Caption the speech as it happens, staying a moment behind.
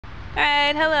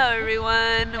Alright, hello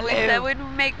everyone. Hello. We said we'd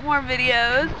make more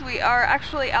videos. We are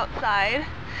actually outside.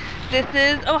 This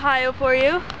is Ohio for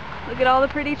you. Look at all the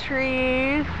pretty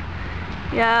trees.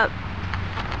 Yep.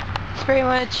 It's pretty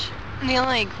much the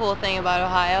only cool thing about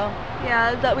Ohio.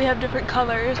 Yeah, is that we have different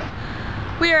colors.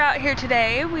 We are out here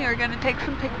today. We are going to take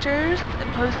some pictures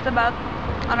and post them up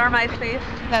on our MySpace.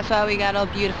 That's why we got all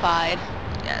beautified.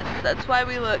 Yes, that's why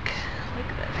we look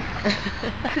like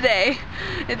this today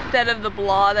instead of the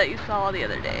blah that you saw the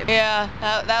other day. Yeah,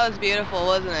 that was beautiful,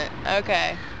 wasn't it?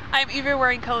 Okay. I'm even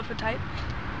wearing colorful tights.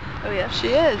 Oh yeah. She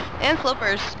is. And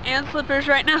slippers. And slippers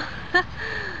right now.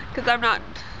 Because I'm not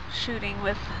shooting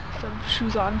with some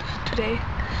shoes on today.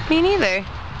 Me neither.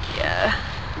 Yeah.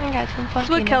 I got some funky. That's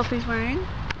what Kelsey's wearing.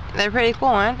 They're pretty cool,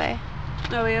 aren't they?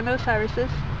 Oh yeah, no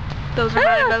Cyrus's. Those are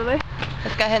mine, by the way.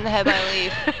 Just got hit in the head by a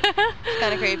leaf. It's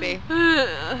kind of creepy.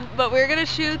 But we're going to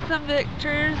shoot some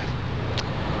pictures.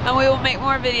 And we will make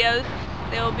more videos.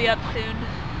 They will be up soon.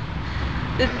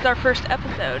 This is our first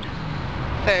episode.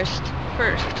 First.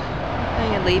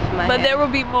 Having a leaf in my head. But there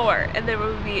will be more. And there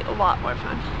will be a lot more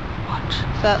fun. Watch.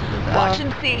 Watch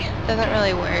and see. Doesn't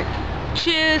really work.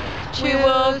 Cheers. We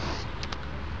will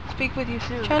speak with you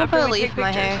soon. Trying to put a leaf in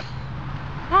my hair.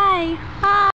 Hi.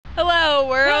 Hi. Hello,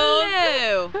 world.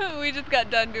 Hello. We just got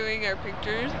done doing our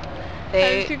pictures.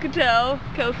 Hey. As you can tell,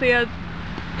 Kelsey has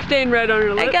stain red on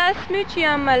her lip. I got smoochy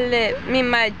on my lip,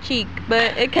 my cheek,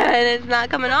 but it kind of is not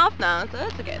coming off now, so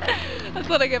that's okay. That's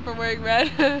what I get for wearing red.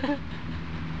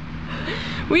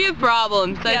 We have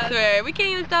problems, Yes. I swear. We can't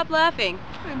even stop laughing.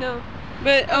 I know.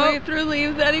 But We threw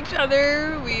leaves at each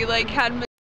other. We like had